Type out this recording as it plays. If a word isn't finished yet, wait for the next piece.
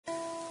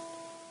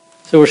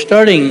So we're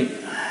starting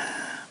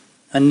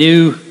a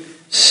new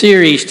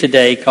series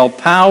today called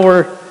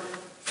Power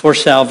for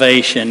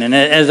Salvation. And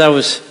as I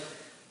was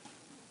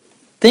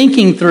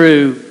thinking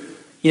through,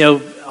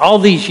 all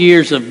these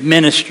years of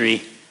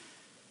ministry,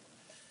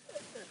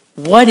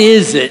 what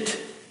is it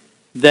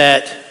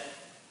that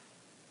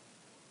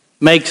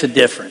makes a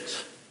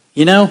difference?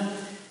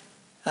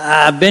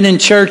 I've been in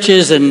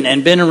churches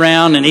and been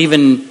around, and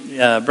even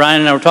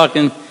Brian and I were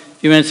talking a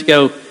few minutes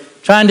ago,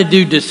 trying to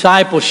do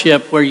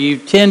discipleship where you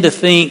tend to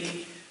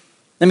think,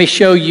 let me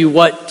show you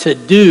what to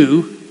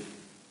do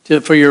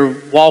for your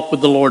walk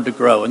with the Lord to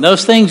grow. And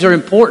those things are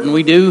important.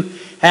 We do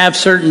have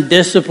certain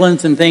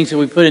disciplines and things that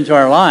we put into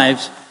our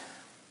lives.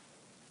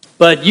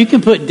 But you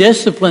can put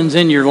disciplines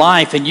in your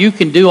life and you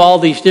can do all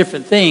these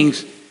different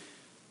things.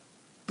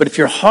 But if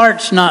your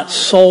heart's not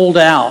sold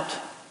out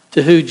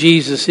to who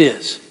Jesus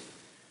is,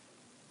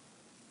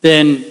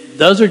 then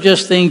those are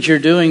just things you're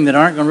doing that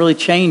aren't going to really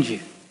change you.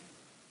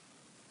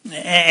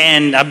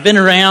 And I've been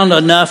around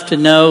enough to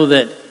know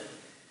that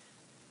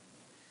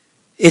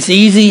it's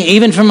easy,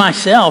 even for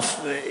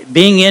myself,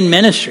 being in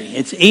ministry,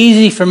 it's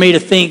easy for me to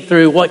think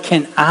through what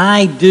can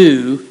I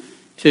do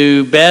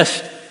to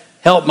best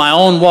help my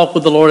own walk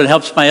with the Lord and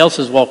help somebody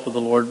else's walk with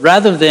the Lord,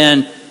 rather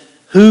than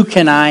who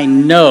can I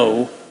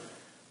know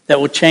that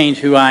will change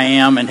who I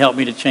am and help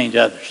me to change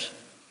others.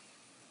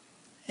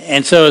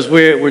 And so as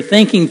we're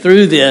thinking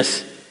through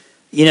this,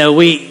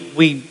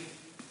 we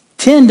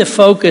tend to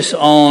focus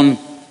on,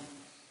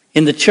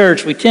 in the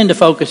church, we tend to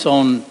focus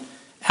on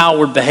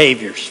outward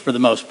behaviors for the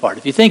most part.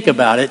 If you think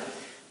about it,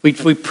 we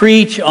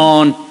preach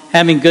on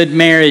having good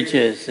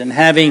marriages and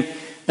having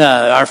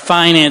our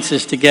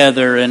finances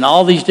together and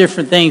all these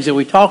different things that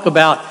we talk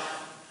about.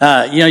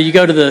 You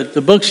go to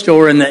the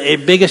bookstore and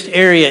the biggest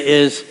area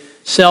is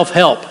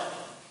self-help.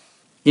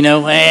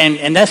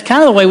 And that's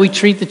kind of the way we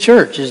treat the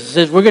church. It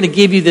says we're going to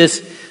give you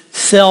this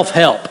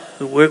self-help.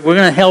 We're going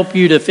to help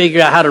you to figure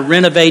out how to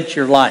renovate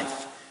your life.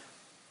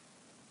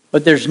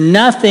 But there's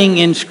nothing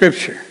in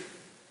Scripture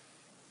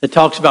that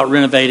talks about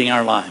renovating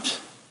our lives.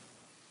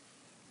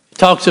 It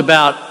talks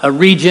about a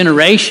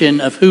regeneration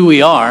of who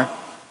we are.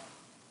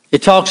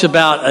 It talks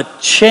about a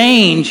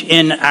change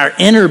in our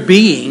inner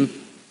being,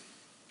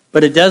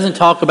 but it doesn't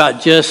talk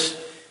about just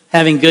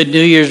having good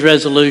New Year's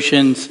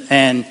resolutions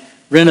and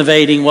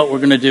renovating what we're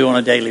going to do on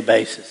a daily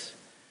basis.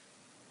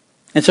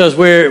 And so as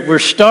we're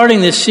starting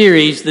this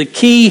series, the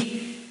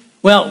key,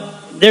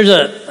 there's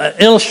an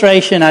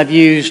illustration I've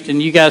used,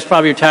 and you guys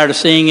probably are tired of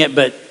seeing it,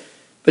 but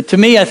to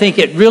me, I think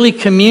it really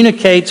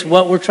communicates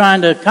what we're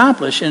trying to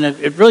accomplish, and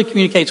it really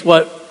communicates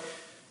what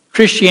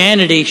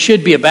Christianity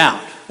should be about,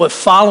 what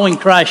following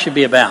Christ should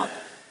be about.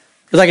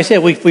 Because like I said,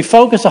 we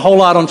focus a whole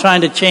lot on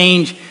trying to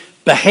change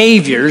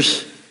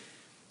behaviors,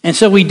 and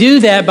so we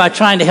do that by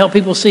trying to help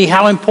people see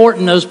how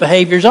important those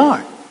behaviors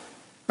are.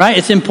 Right?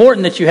 It's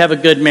important that you have a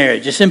good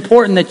marriage. It's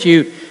important that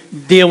you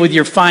deal with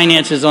your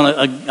finances on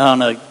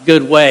a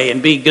good way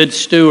and be good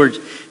stewards.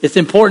 It's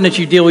important that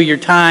you deal with your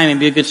time and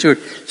be a good steward.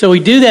 So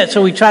we do that,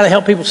 so we try to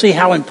help people see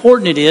how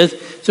important it is.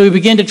 So we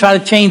begin to try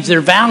to change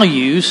their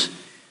values.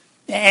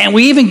 And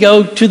we even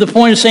go to the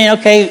point of saying,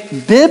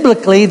 okay,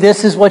 biblically,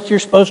 this is what you're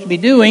supposed to be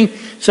doing.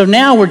 So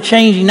now we're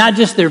changing not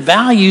just their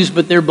values,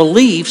 but their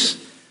beliefs.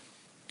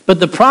 But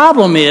the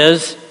problem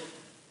is,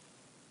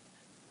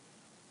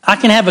 I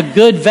can have a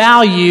good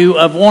value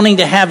of wanting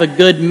to have a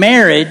good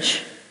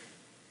marriage,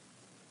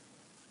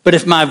 but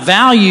if my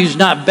value's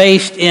not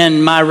based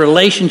in my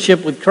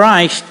relationship with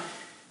Christ,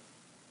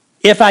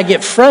 if I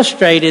get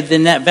frustrated,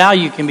 then that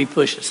value can be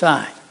pushed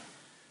aside.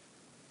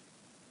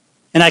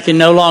 And I can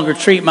no longer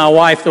treat my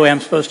wife the way I'm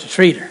supposed to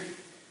treat her. And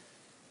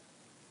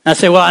I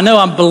say, I know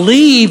I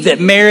believe that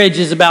marriage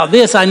is about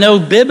this. I know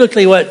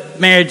biblically what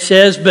marriage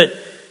says, but,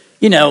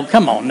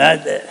 come on.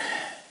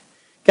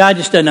 God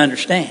just doesn't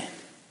understand.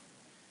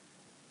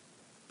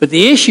 But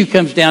the issue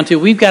comes down to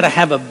we've got to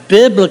have a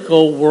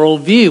biblical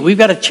worldview. We've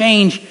got to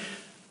change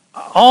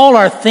all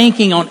our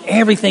thinking on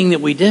everything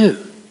that we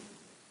do.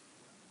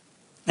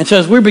 And so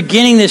as we're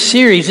beginning this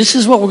series, this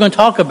is what we're going to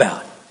talk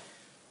about.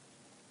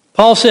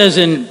 Paul says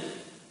in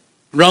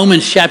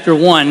Romans chapter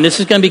 1,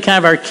 this is going to be kind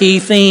of our key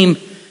theme,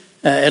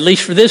 at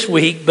least for this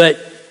week, but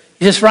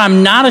he says, "For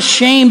I'm not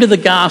ashamed of the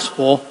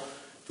gospel,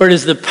 for it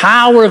is the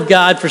power of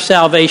God for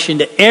salvation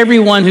to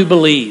everyone who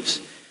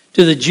believes,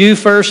 to the Jew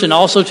first and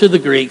also to the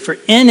Greek. For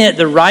in it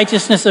the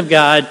righteousness of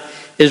God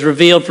is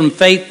revealed from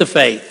faith to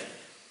faith.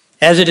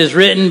 As it is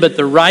written, but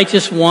the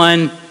righteous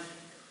one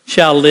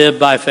shall live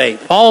by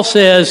faith." Paul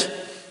says,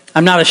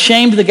 I'm not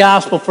ashamed of the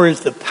gospel, for it's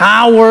the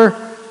power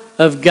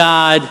of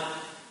God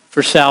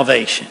for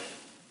salvation.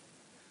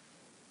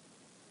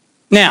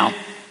 Now,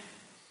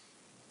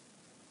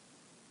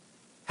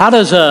 how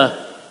does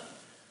a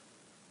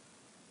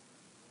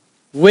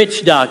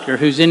witch doctor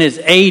who's in his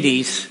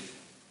 80s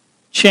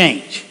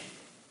change?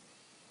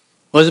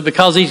 Was it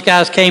because these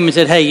guys came and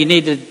said, hey, you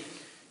need to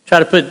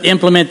try to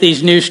implement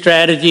these new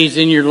strategies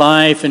in your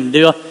life and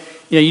you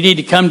need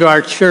to come to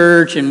our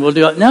church and we'll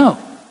do it? No.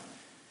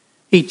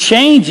 He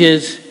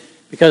changes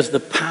because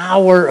the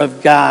power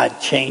of God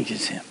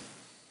changes him.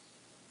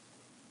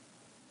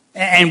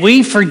 And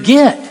we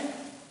forget.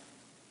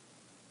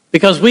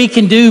 Because we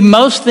can do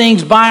most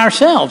things by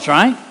ourselves,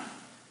 right?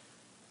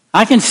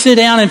 I can sit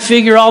down and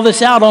figure all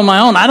this out on my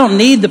own. I don't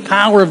need the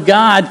power of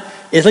God,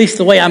 at least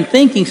the way I'm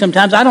thinking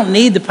sometimes. I don't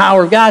need the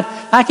power of God.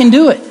 I can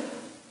do it.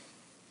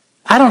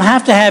 I don't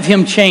have to have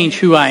Him change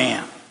who I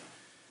am.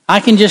 I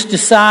can just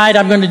decide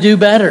I'm going to do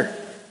better.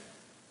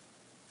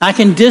 I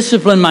can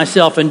discipline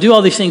myself and do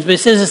all these things, but it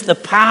says it's the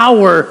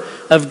power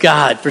of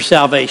God for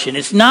salvation.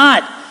 It's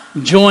not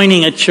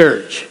joining a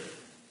church.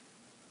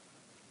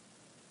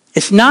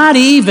 It's not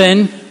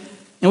even,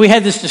 and we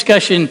had this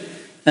discussion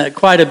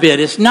quite a bit,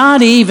 it's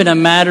not even a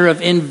matter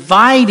of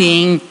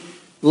inviting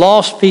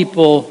lost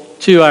people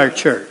to our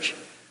church.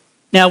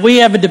 Now, we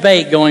have a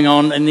debate going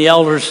on in the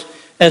elders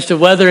as to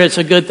whether it's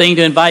a good thing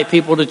to invite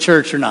people to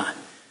church or not.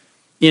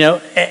 You know,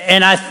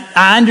 and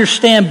I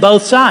understand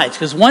both sides,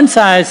 because one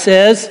side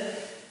says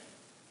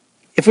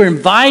if we're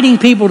inviting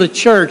people to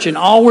church and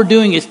all we're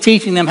doing is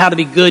teaching them how to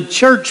be good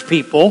church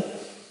people,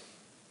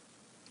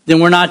 then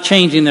we're not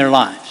changing their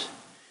lives.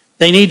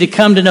 They need to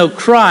come to know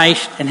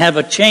Christ and have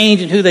a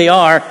change in who they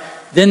are.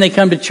 Then they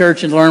come to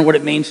church and learn what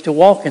it means to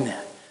walk in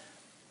that.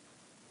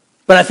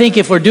 But I think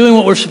if we're doing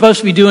what we're supposed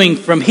to be doing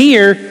from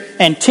here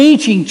and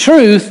teaching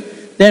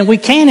truth, then we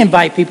can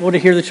invite people to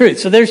hear the truth.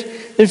 So there's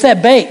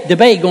that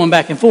debate going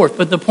back and forth.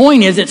 But the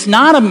point is, it's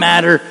not a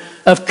matter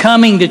of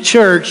coming to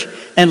church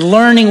and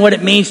learning what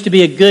it means to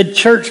be a good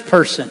church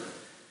person.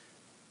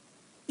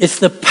 It's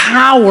the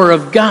power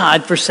of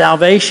God for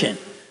salvation.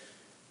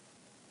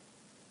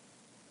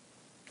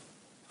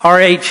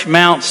 R.H.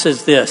 Mounce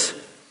says this: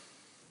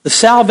 the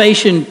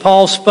salvation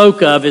Paul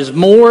spoke of is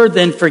more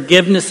than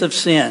forgiveness of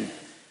sin.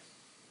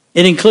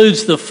 It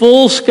includes the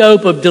full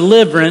scope of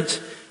deliverance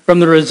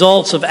from the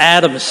results of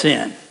Adam's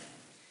sin.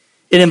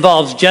 It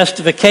involves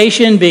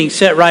justification, being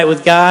set right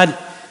with God,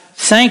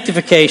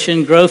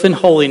 sanctification, growth in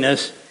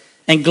holiness,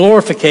 and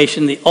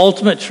glorification, the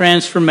ultimate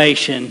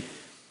transformation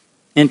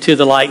into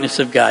the likeness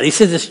of God. He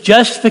says it's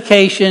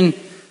justification,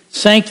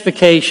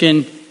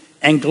 sanctification,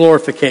 and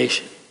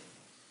glorification.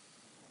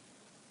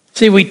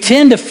 See, we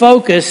tend to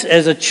focus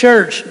as a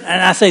church, and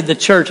I say the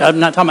church, I'm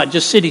not talking about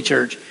just City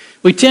Church.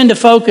 We tend to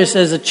focus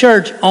as a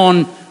church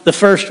on the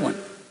first one.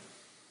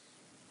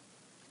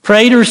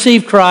 Pray to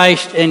receive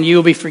Christ and you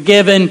will be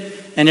forgiven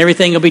and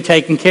everything will be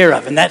taken care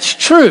of. And that's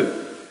true.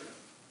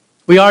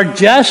 We are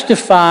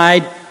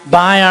justified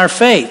by our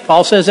faith.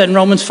 Paul says that in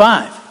Romans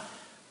 5.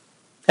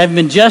 Having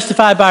been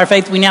justified by our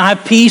faith, we now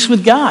have peace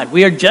with God.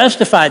 We are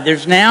justified.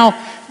 There's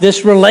now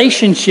this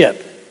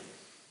relationship.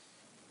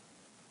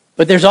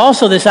 But there's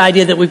also this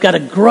idea that we've got to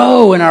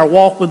grow in our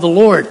walk with the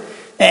Lord.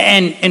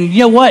 And you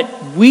know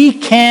what? We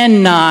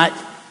cannot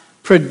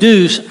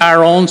produce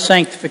our own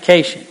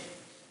sanctification.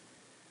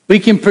 We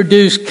can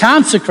produce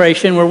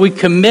consecration where we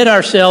commit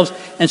ourselves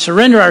and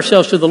surrender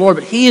ourselves to the Lord,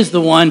 but He is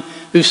the one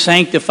who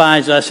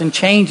sanctifies us and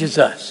changes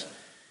us.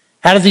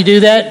 How does He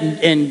do that?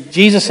 And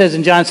Jesus says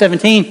in John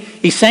 17,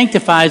 He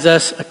sanctifies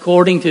us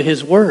according to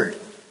His word.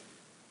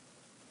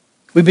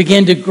 We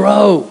begin to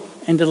grow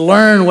and to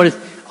learn what is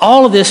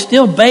all of this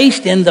still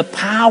based in the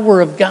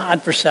power of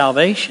God for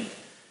salvation.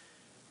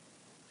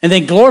 And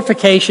then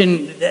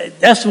glorification,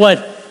 that's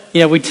what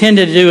we tend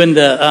to do in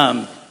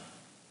the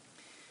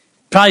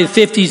probably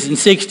the 50s and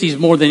 60s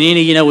more than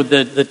any, with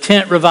the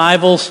tent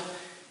revivals,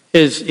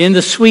 is in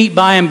the sweet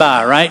by and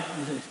by, right?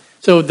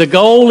 So the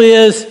goal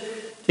is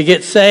to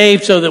get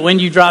saved so that when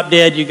you drop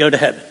dead, you go to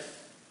heaven.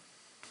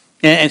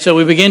 And so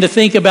we begin to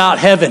think about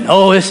heaven.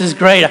 Oh, this is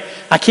great.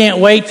 I can't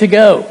wait to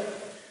go.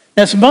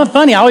 Now, it's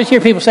funny. I always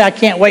hear people say, I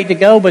can't wait to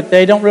go, but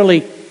they don't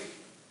really,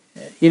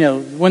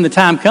 when the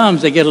time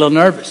comes, they get a little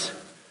nervous.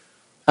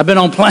 I've been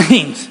on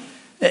planes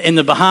in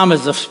the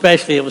Bahamas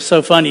especially. It was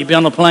so funny. You'd be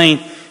on a plane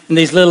and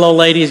these little old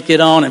ladies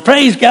get on and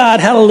praise God,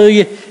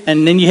 hallelujah.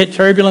 And then you hit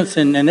turbulence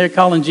and they're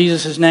calling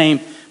Jesus' name,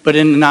 but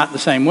in not the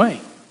same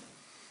way.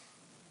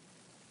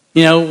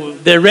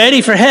 They're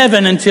ready for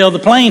heaven until the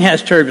plane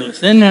has turbulence.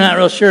 Then they're not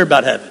real sure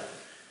about heaven.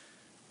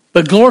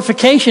 But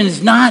glorification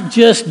is not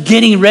just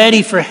getting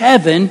ready for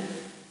heaven.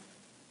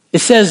 It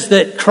says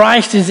that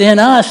Christ is in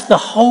us, the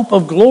hope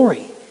of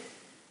glory.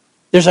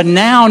 There's a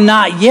now,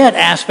 not yet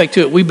aspect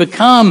to it. We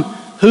become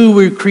who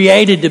we're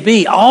created to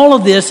be. All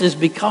of this is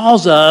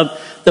because of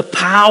the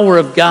power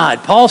of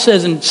God. Paul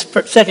says in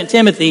 2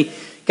 Timothy,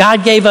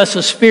 God gave us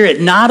a spirit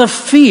not of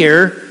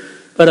fear,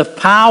 but of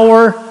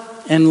power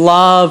and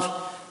love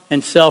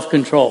and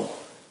self-control.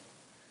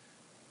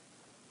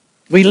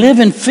 We live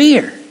in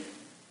fear.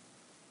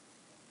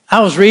 I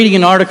was reading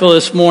an article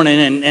this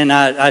morning, and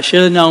I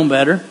should have known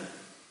better.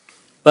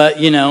 But,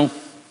 you know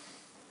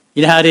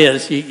how it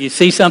is. You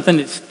see something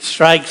that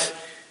strikes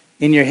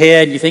in your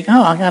head, you think,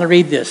 oh, I got to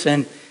read this.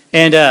 And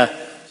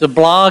it's a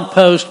blog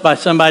post by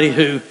somebody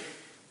who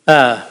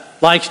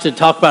likes to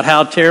talk about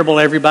how terrible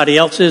everybody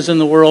else is in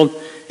the world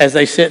as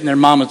they sit in their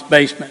mama's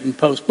basement and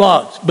post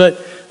blogs. But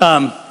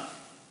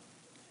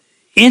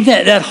in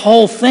that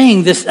whole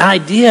thing, this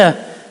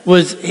idea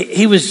was,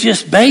 he was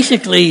just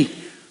basically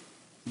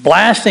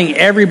blasting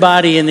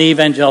everybody in the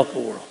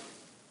evangelical world.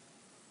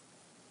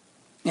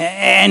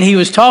 And he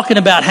was talking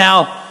about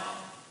how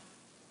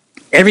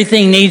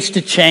everything needs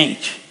to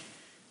change.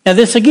 Now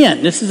this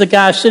is a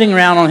guy sitting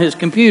around on his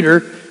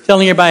computer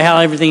telling everybody how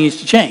everything needs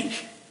to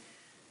change.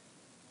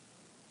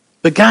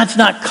 But God's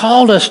not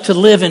called us to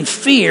live in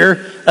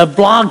fear of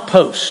blog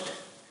posts.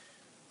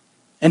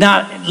 And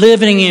not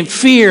living in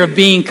fear of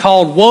being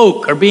called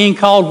woke or being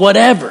called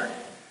whatever.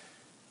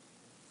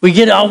 We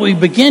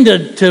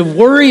begin to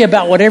worry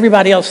about what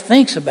everybody else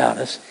thinks about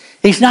us.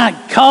 He's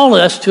not called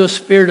us to a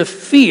spirit of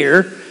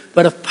fear,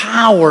 but of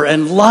power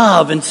and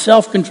love and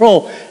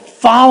self-control.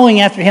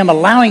 Following after him,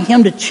 allowing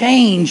him to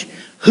change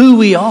who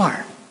we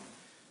are.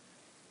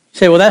 You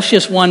say, well, that's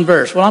just one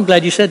verse. Well, I'm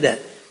glad you said that.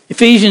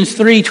 Ephesians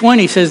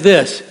 3:20 says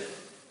this.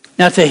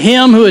 Now to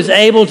him who is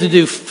able to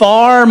do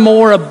far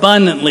more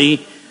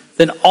abundantly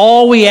than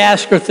all we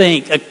ask or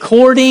think,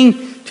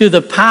 according to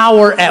the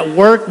power at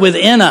work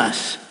within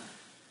us.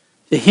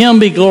 To him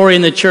be glory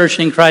in the church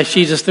and in Christ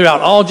Jesus throughout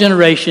all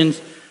generations,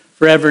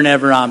 forever and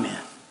ever. Amen.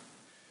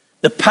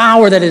 The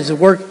power that is at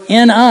work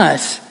in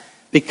us,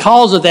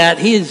 because of that,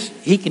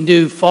 he can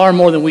do far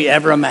more than we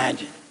ever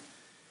imagined.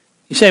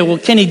 You say, well,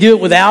 can he do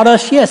it without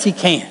us? Yes, he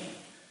can.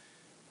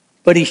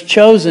 But he's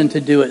chosen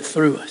to do it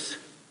through us.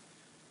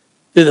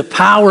 Through the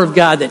power of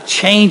God that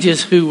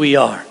changes who we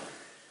are.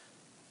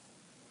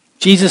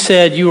 Jesus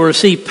said, you will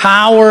receive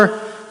power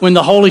when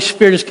the Holy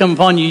Spirit has come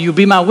upon you. You'll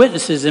be my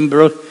witnesses in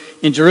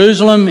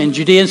Jerusalem, in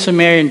Judea and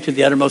Samaria, and to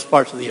the uttermost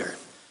parts of the earth.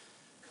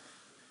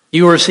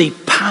 You will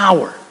receive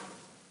power.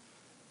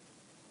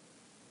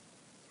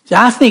 So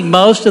I think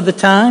most of the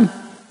time,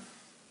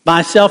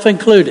 myself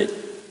included,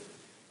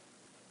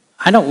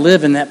 I don't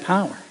live in that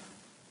power.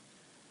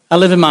 I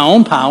live in my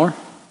own power,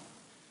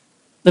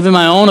 live in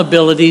my own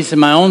abilities and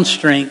my own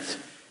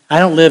strength. I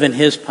don't live in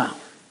his power.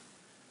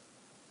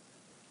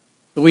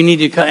 But we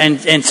need to,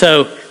 and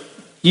so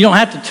you don't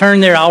have to turn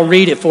there. I'll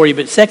read it for you.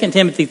 But 2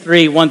 Timothy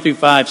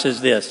 3:1-5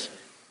 says this.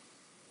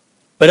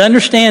 But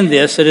understand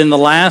this, that in the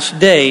last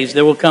days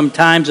there will come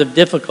times of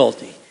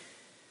difficulty.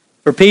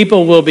 For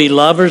people will be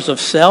lovers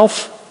of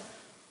self,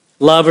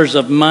 lovers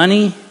of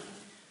money,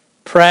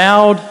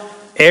 proud,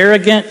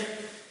 arrogant,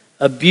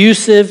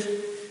 abusive,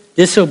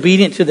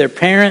 disobedient to their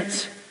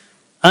parents,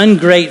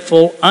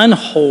 ungrateful,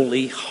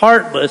 unholy,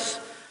 heartless,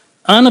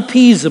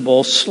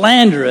 unappeasable,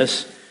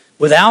 slanderous,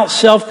 without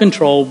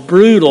self-control,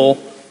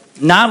 brutal,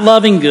 not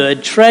loving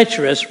good,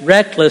 treacherous,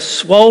 reckless,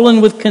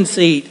 swollen with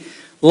conceit,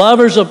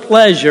 lovers of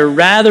pleasure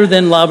rather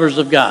than lovers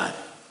of God.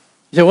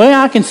 You say,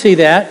 well, I can see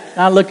that.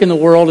 I look in the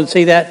world and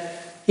see that.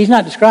 He's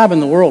not describing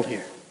the world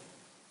here.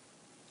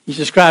 He's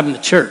describing the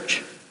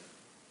church.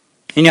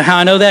 And you know how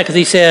I know that? Because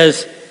he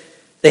says,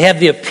 they have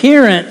the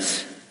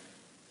appearance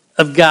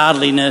of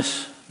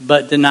godliness,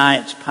 but deny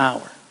its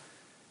power.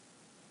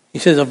 He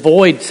says,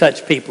 avoid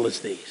such people as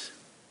these.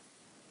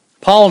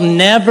 Paul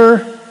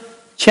never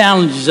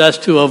challenges us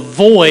to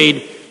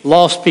avoid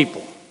lost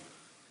people.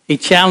 He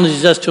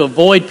challenges us to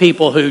avoid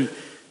people who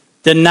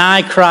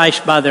deny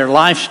Christ by their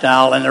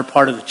lifestyle and they're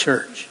part of the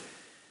church.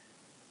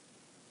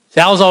 See,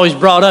 I was always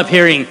brought up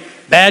hearing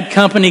bad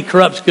company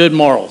corrupts good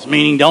morals,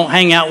 meaning don't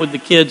hang out with the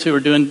kids who are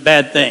doing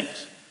bad things.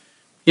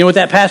 You know what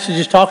that passage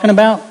is talking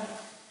about?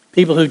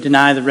 People who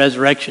deny the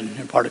resurrection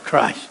and part of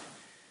Christ.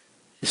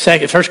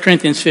 1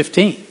 Corinthians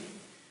 15.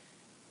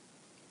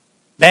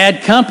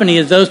 Bad company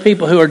is those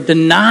people who are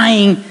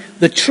denying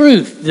the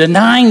truth,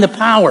 denying the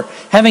power,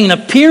 having an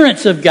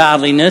appearance of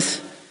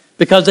godliness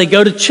because they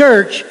go to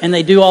church and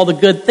they do all the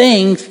good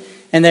things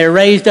and they're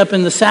raised up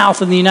in the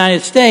South in the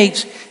United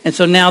States, and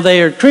so now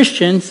they are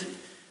Christians,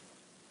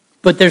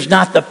 but there's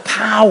not the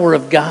power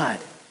of God.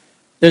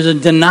 There's a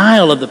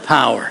denial of the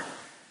power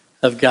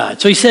of God.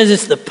 So he says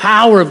it's the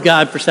power of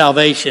God for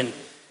salvation.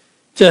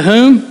 To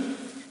whom?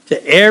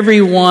 To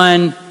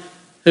everyone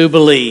who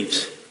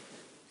believes.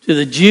 To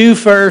the Jew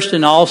first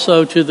and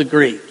also to the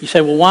Greek. You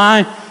say, well,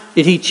 why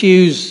did he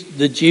choose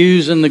the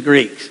Jews and the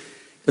Greeks?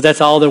 Because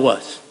that's all there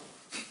was.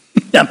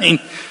 I mean,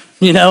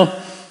 you know,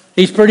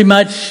 he's pretty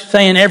much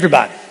saying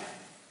everybody.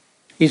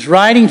 He's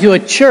writing to a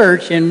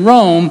church in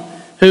Rome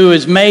which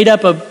is made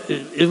up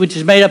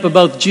of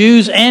both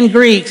Jews and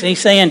Greeks. And he's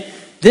saying,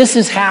 this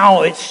is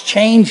how it's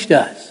changed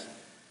us.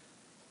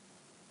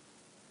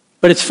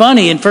 But it's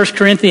funny, in 1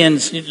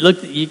 Corinthians,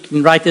 you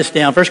can write this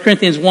down. 1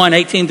 Corinthians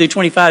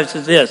 1:18-25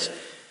 says this.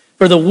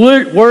 For the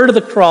word of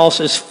the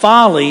cross is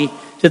folly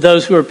to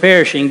those who are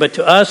perishing, but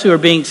to us who are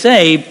being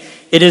saved,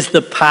 it is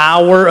the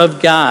power of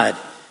God.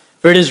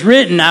 For it is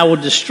written, I will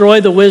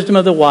destroy the wisdom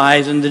of the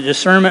wise, and the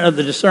discernment of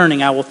the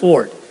discerning I will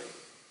thwart.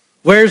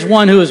 Where's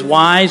one who is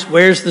wise?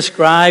 Where's the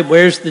scribe?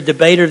 Where's the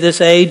debater of this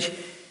age?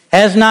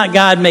 Has not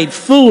God made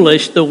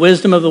foolish the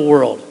wisdom of the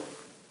world?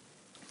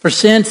 For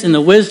since in the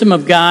wisdom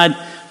of God,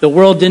 the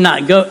world did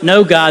not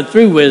know God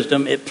through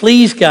wisdom, it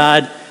pleased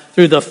God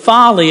through the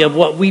folly of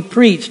what we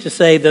preach to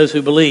save those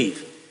who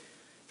believe.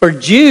 For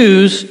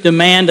Jews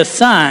demand a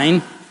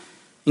sign,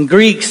 and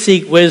Greeks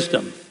seek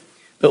wisdom.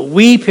 But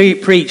we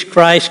preach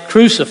Christ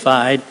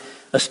crucified,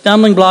 a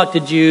stumbling block to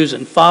Jews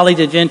and folly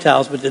to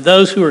Gentiles. But to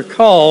those who are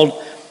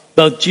called,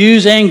 both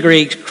Jews and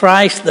Greeks,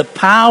 Christ, the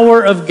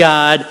power of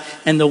God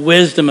and the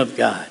wisdom of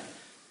God.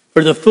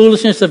 For the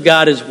foolishness of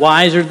God is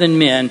wiser than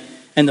men,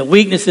 and the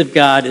weakness of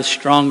God is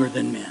stronger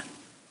than men.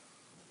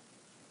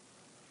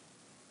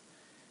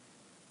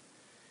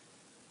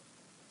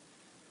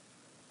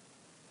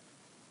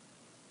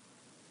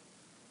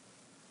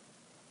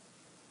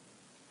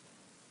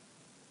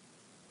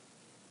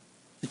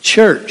 The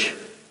church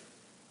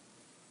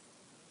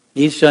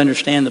needs to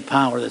understand the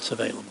power that's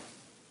available.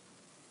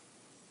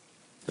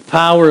 The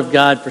power of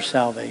God for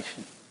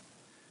salvation.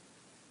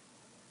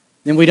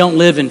 Then we don't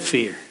live in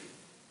fear.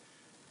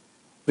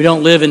 We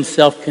don't live in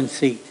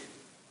self-conceit.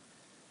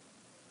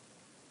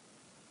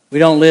 We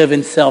don't live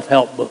in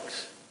self-help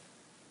books.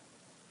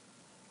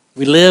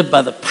 We live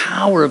by the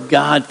power of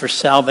God for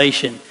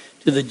salvation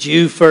to the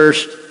Jew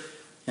first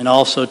and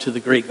also to the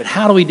Greek. But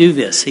how do we do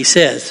this? He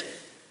says,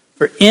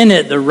 for in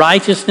it the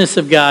righteousness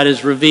of God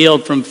is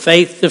revealed from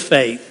faith to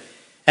faith,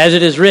 as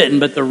it is written,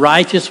 but the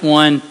righteous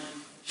one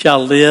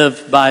shall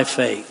live by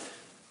faith.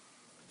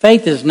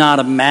 Faith is not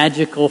a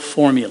magical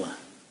formula.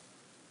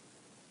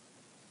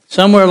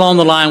 Somewhere along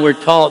the line we were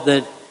taught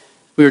that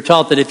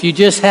if you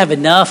just have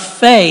enough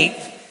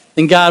faith,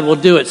 then God will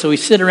do it. So we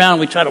sit around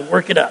and we try to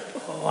work it up.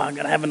 Oh, I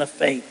got to have enough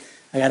faith.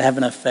 I got to have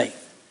enough faith.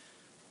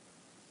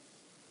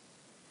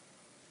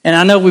 And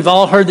I know we've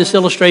all heard this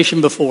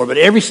illustration before, but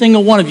every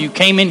single one of you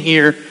came in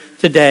here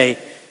today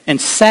and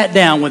sat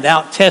down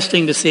without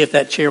testing to see if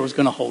that chair was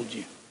going to hold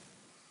you.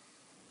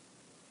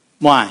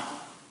 Why?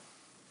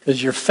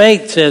 Because your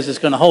faith says it's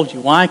going to hold you.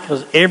 Why?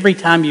 Because every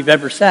time you've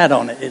ever sat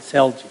on it, it's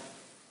held you.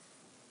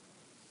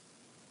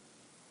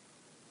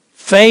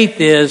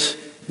 Faith is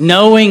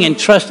knowing and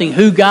trusting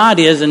who God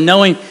is and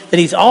knowing that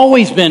He's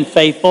always been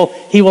faithful.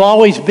 He will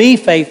always be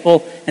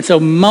faithful. And so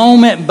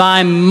moment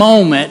by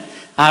moment,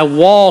 I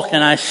walk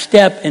and I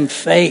step in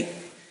faith.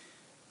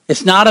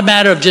 It's not a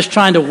matter of just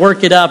trying to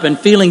work it up and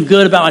feeling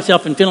good about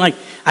myself and feeling like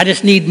I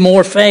just need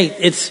more faith.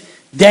 It's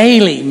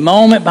daily,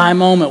 moment by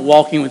moment,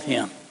 walking with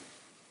Him.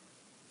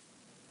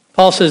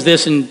 Paul says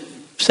this in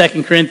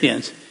 2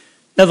 Corinthians.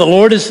 Now the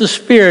Lord is the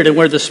Spirit, and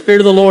where the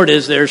Spirit of the Lord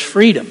is, there's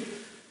freedom.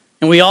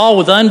 And we all,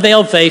 with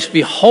unveiled face,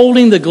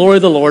 beholding the glory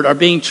of the Lord, are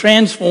being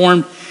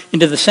transformed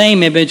into the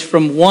same image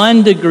from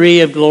one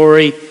degree of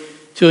glory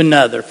to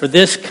another. For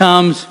this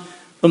comes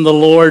from the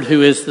Lord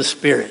who is the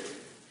Spirit.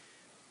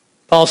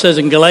 Paul says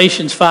in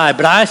Galatians 5,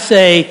 but I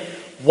say,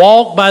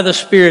 walk by the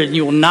Spirit, and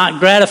you will not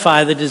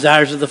gratify the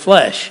desires of the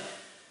flesh.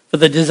 For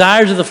the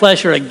desires of the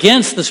flesh are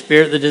against the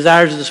Spirit, the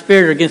desires of the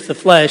Spirit are against the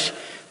flesh,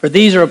 for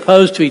these are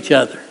opposed to each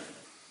other.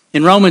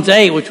 In Romans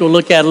 8, which we'll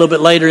look at a little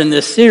bit later in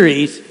this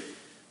series,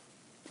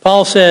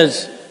 Paul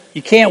says,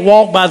 you can't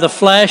walk by the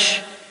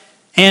flesh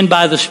and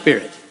by the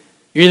Spirit.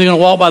 You're either going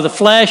to walk by the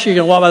flesh or you're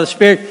going to walk by the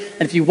Spirit.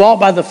 And if you walk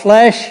by the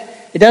flesh,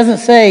 it doesn't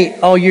say,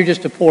 oh, you're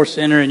just a poor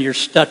sinner and you're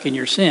stuck in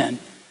your sin.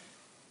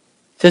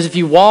 It says if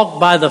you walk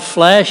by the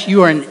flesh,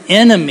 you are an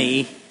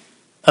enemy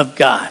of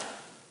God.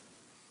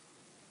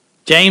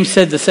 James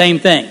said the same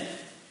thing.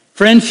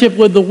 Friendship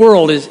with the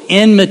world is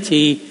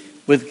enmity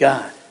with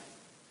God.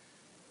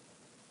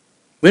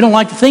 We don't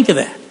like to think of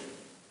that.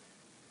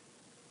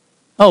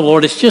 Oh,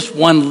 Lord, it's just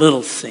one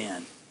little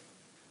sin.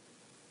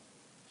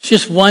 It's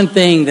just one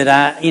thing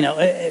that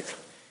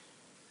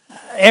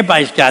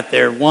everybody's got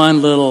their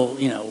one little,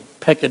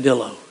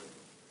 peccadillo.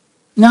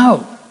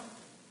 No.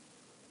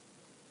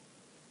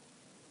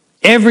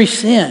 Every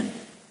sin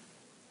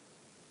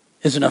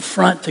is an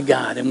affront to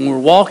God. And when we're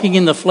walking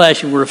in the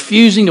flesh and we're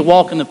refusing to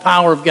walk in the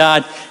power of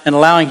God and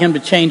allowing Him to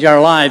change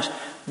our lives,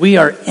 we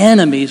are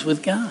enemies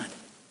with God.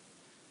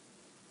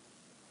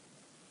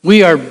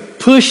 We are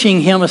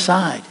pushing Him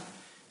aside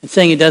and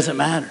saying it doesn't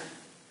matter.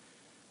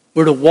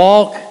 We're to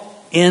walk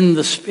in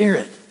the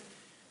Spirit.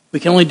 We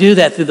can only do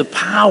that through the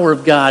power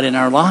of God in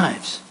our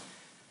lives.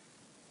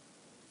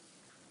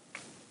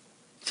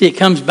 See, it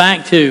comes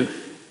back to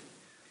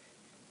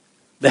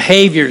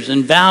behaviors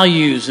and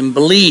values and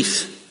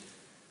beliefs.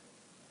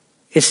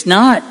 It's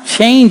not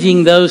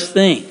changing those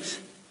things.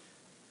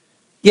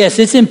 Yes,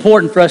 it's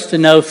important for us to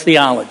know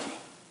theology.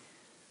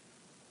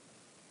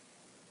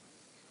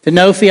 To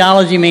know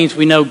theology means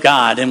we know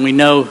God and we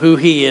know who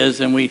He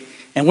is, and we're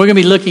going to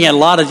be looking at a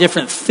lot of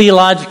different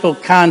theological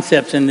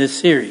concepts in this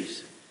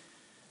series.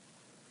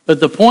 But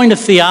the point of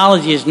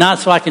theology is not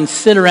so I can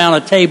sit around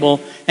a table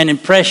and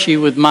impress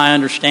you with my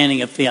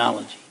understanding of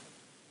theology.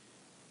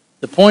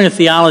 The point of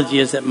theology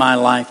is that my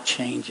life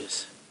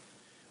changes.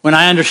 When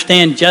I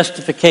understand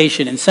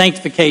justification and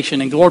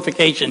sanctification and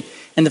glorification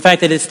and the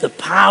fact that it's the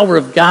power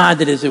of God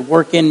that is at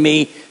work in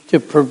me to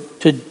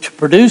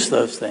produce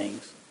those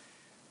things,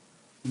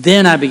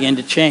 then I begin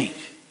to change.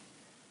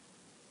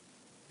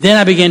 Then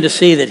I begin to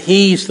see that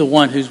He's the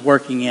one who's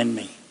working in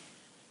me.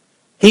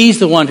 He's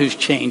the one who's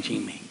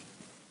changing me.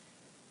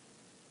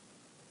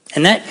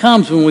 And that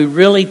comes when we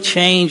really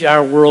change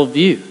our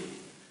worldview.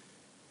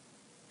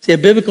 See, a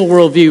biblical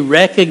worldview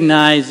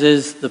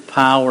recognizes the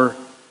power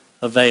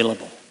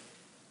available.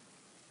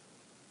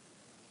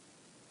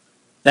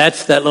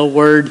 That's that little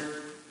word,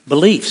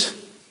 beliefs.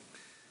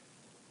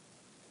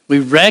 We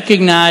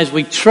recognize,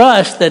 we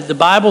trust that the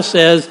Bible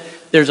says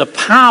there's a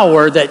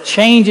power that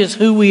changes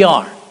who we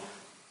are.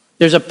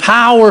 There's a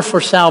power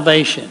for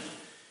salvation.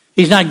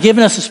 He's not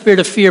given us a spirit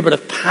of fear, but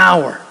of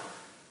power.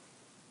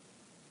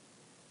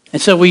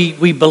 And so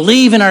we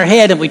believe in our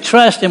head and we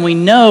trust and we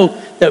know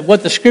that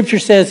what the Scripture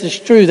says is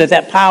true,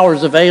 that power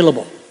is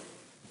available.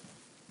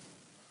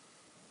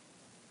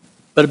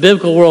 But a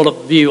biblical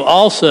worldview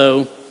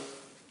also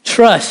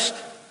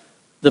trusts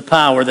the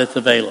power that's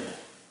available.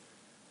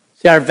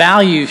 See, our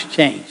values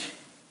change.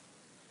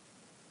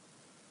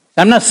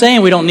 I'm not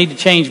saying we don't need to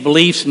change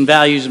beliefs and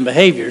values and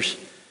behaviors,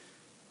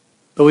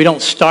 but we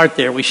don't start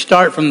there. We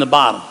start from the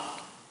bottom.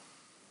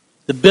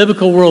 The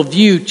biblical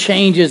worldview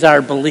changes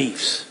our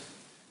beliefs.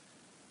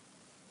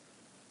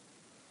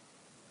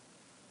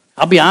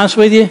 I'll be honest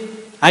with you,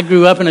 I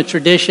grew up in a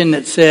tradition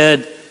that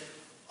said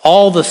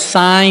all the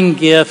sign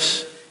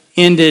gifts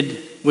ended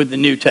with the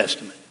New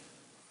Testament.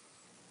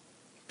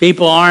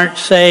 People aren't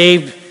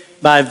saved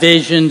by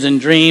visions and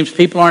dreams.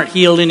 People aren't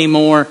healed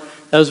anymore.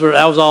 That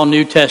was all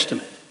New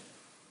Testament.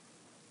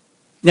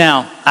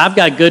 Now, I've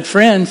got good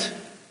friends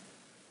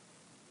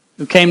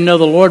who came to know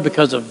the Lord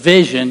because of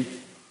vision,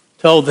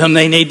 told them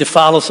they need to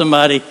follow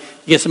somebody,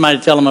 get somebody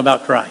to tell them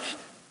about Christ.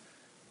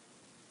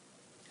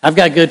 I've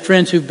got good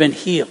friends who've been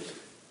healed.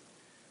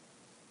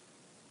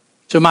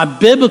 So my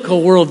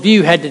biblical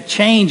worldview had to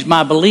change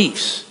my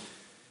beliefs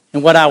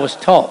and what I was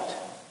taught.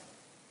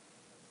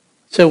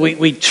 So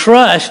we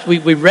trust,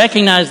 we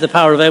recognize the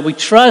power of it. We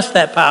trust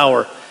that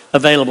power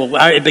available.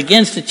 It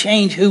begins to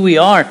change who we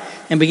are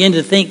and begin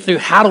to think through,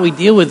 how do we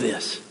deal with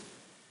this?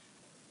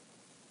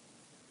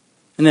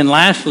 And then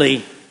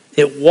lastly,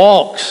 it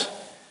walks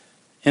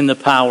in the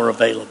power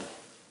available.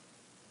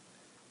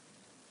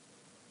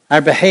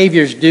 Our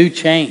behaviors do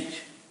change.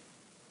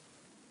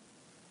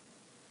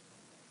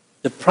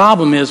 The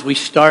problem is we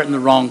start in the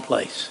wrong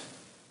place.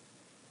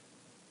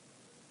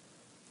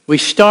 We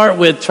start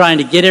with trying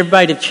to get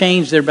everybody to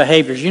change their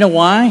behaviors. You know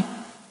why?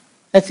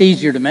 That's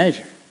easier to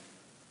measure.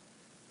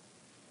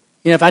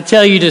 You know, if I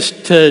tell you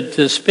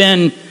to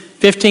spend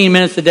 15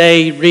 minutes a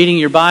day reading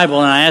your Bible,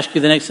 and I ask you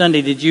the next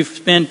Sunday, did you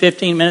spend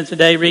 15 minutes a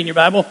day reading your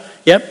Bible?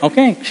 Yep,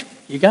 okay,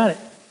 you got it.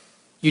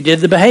 You did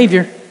the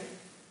behavior.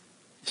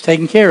 It's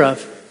taken care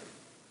of.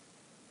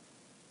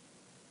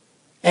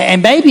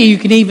 And maybe you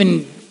can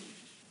even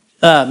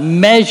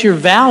measure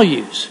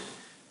values.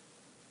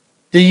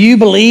 Do you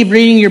believe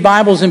reading your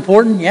Bible is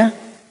important? Yeah,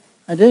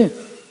 I do.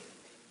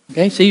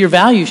 Okay, see, your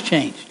values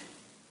changed.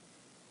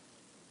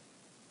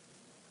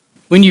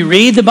 When you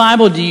read the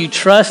Bible, do you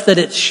trust that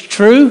it's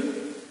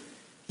true?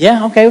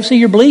 Yeah, okay, well, see,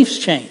 your beliefs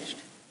changed.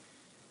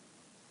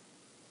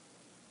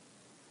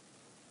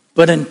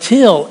 But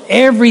until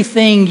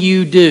everything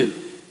you do,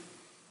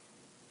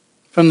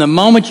 from the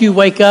moment you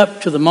wake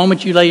up to the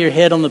moment you lay your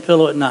head on the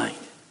pillow at night,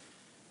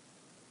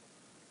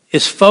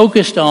 is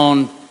focused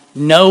on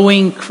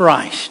knowing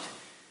Christ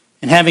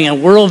and having a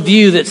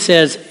worldview that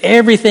says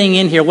everything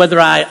in here, whether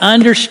I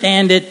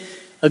understand it,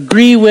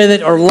 agree with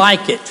it, or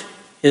like it,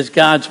 is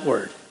God's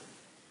Word.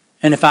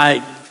 And if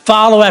I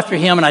follow after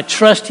Him and I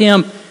trust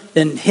Him,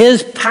 then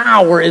His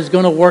power is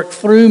going to work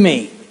through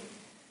me.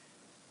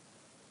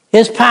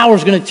 His power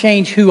is going to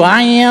change who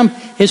I am.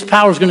 His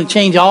power is going to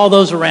change all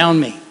those around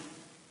me.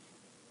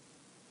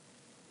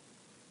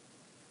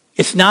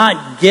 It's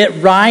not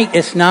get right.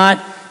 It's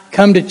not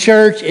come to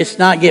church. It's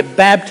not get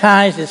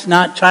baptized. It's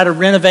not try to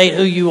renovate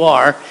who you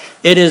are.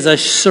 It is a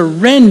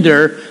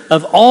surrender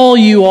of all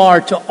you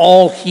are to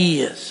all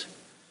He is.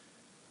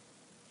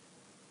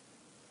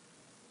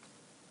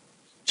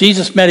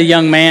 Jesus met a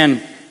young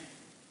man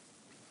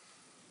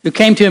who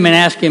came to Him and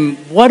asked Him,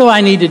 what do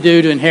I need to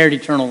do to inherit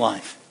eternal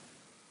life?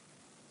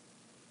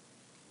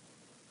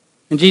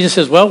 And Jesus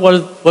says, well,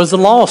 what does the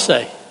law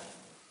say?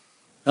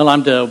 Well,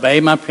 I'm to obey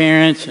my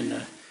parents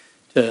and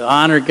to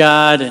honor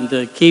God and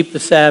to keep the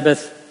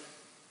Sabbath.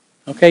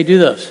 Okay, do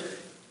those.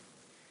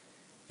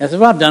 I said,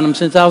 well, I've done them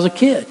since I was a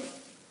kid.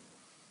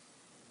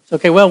 It's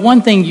okay, well,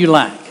 one thing you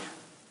lack.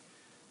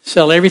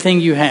 Sell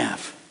everything you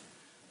have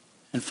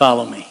and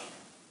follow me.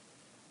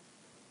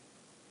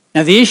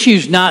 Now, the issue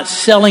is not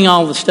selling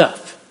all the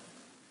stuff.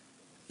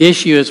 The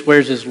issue is,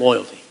 where's his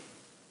loyalty?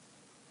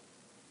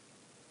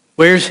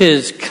 Where's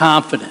his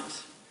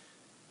confidence?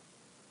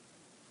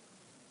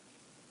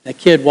 That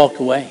kid walked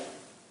away.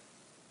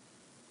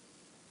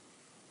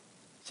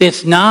 See,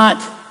 it's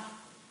not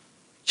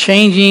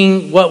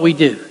changing what we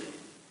do.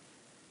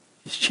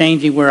 It's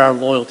changing where our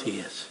loyalty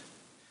is.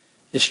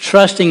 It's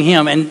trusting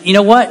Him. And you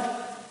know what?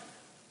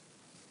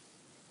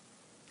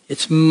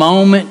 It's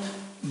moment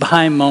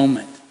by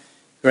moment.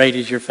 Great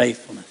is your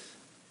faithfulness.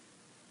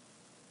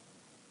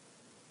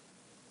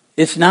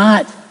 It's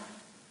not,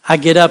 I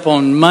get up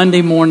on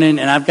Monday morning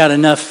and I've got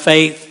enough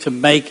faith to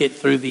make it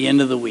through the end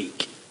of the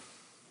week.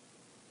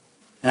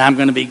 And I'm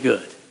going to be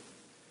good.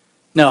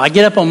 No, I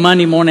get up on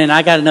Monday morning and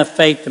I got enough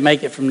faith to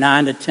make it from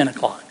 9 to 10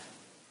 o'clock.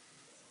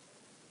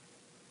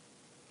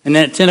 And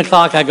then at 10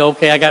 o'clock I go,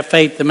 okay, I got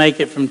faith to make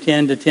it from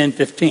 10 to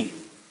 10:15.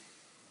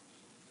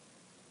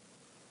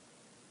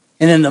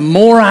 And then the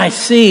more I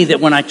see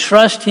that when I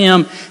trust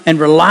Him and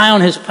rely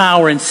on His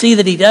power and see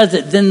that He does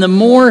it, then the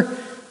more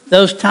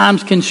those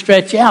times can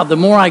stretch out, the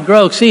more I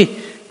grow. See,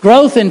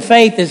 growth in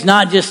faith is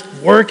not just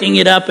working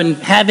it up and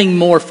having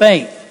more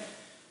faith.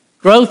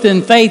 Growth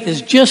in faith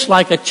is just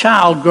like a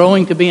child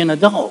growing to be an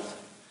adult.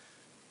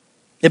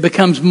 It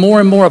becomes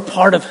more and more a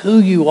part of who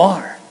you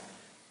are.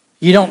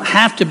 You don't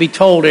have to be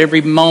told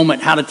every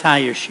moment how to tie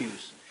your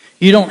shoes.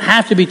 You don't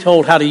have to be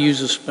told how to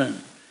use a spoon.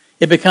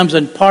 It becomes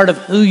a part of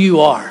who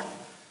you are.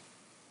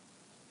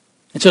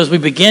 And so as we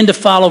begin to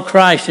follow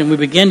Christ and we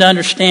begin to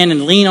understand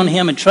and lean on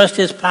Him and trust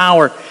His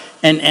power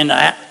and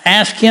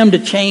ask Him to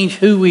change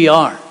who we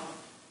are.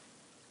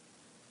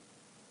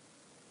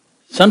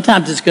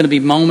 Sometimes it's going to be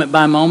moment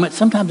by moment.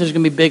 Sometimes there's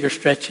going to be bigger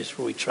stretches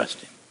where we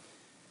trust Him.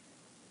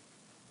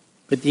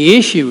 But the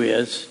issue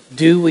is,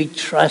 do we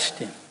trust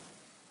Him?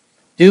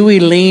 Do we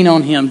lean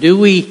on Him? Do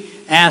we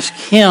ask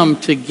Him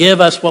to give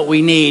us what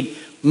we need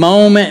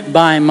moment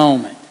by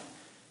moment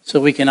so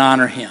we can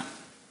honor Him?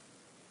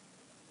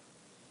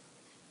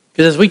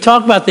 Because as we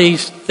talk about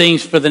these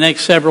things for the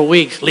next several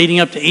weeks, leading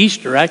up to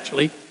Easter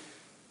actually,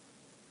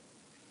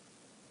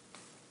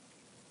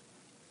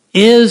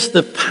 is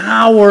the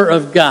power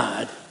of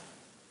God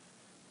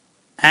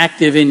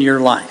active in your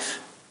life?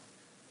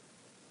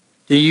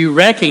 Do you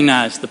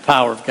recognize the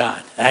power of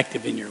God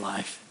active in your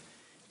life?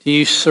 Do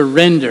you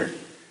surrender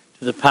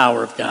to the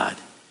power of God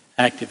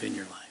active in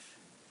your life?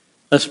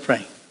 Let's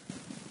pray.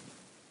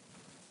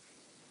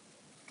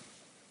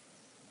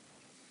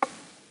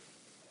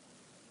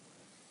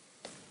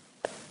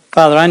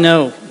 Father, I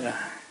know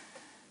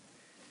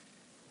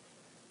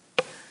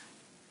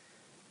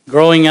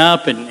growing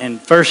up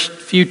and first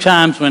few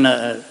times when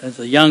as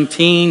a young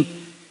teen,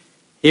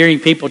 hearing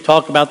people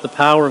talk about the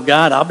power of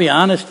God, I'll be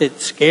honest, it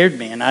scared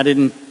me. And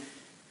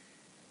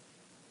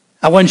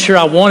I wasn't sure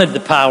I wanted the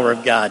power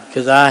of God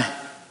because I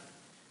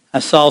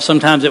saw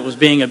sometimes it was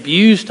being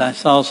abused. I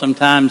saw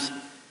sometimes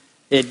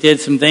it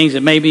did some things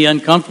that may be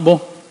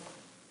uncomfortable.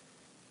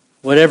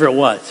 Whatever it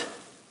was.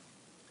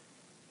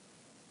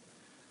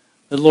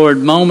 But Lord,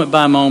 moment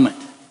by moment,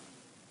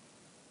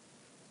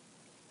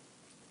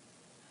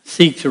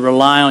 seek to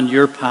rely on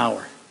your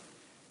power.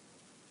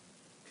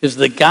 Because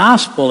the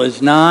gospel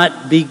is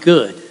not be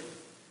good.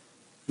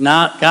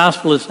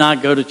 Gospel is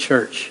not go to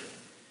church.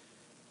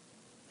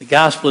 The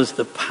gospel is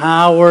the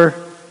power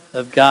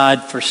of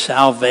God for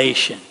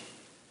salvation.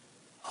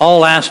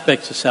 All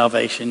aspects of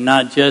salvation,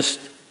 not just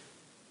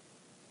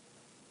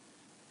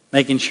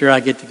making sure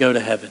I get to go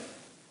to heaven.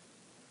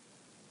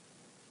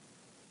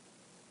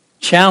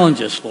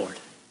 Challenge us, Lord,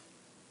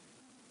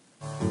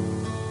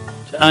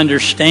 to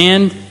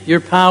understand your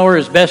power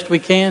as best we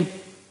can.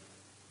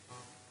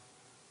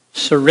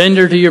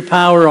 Surrender to your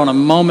power on a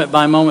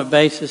moment-by-moment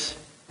basis.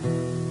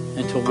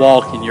 And to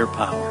walk in your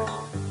power.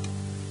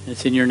 And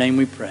it's in your name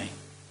we pray.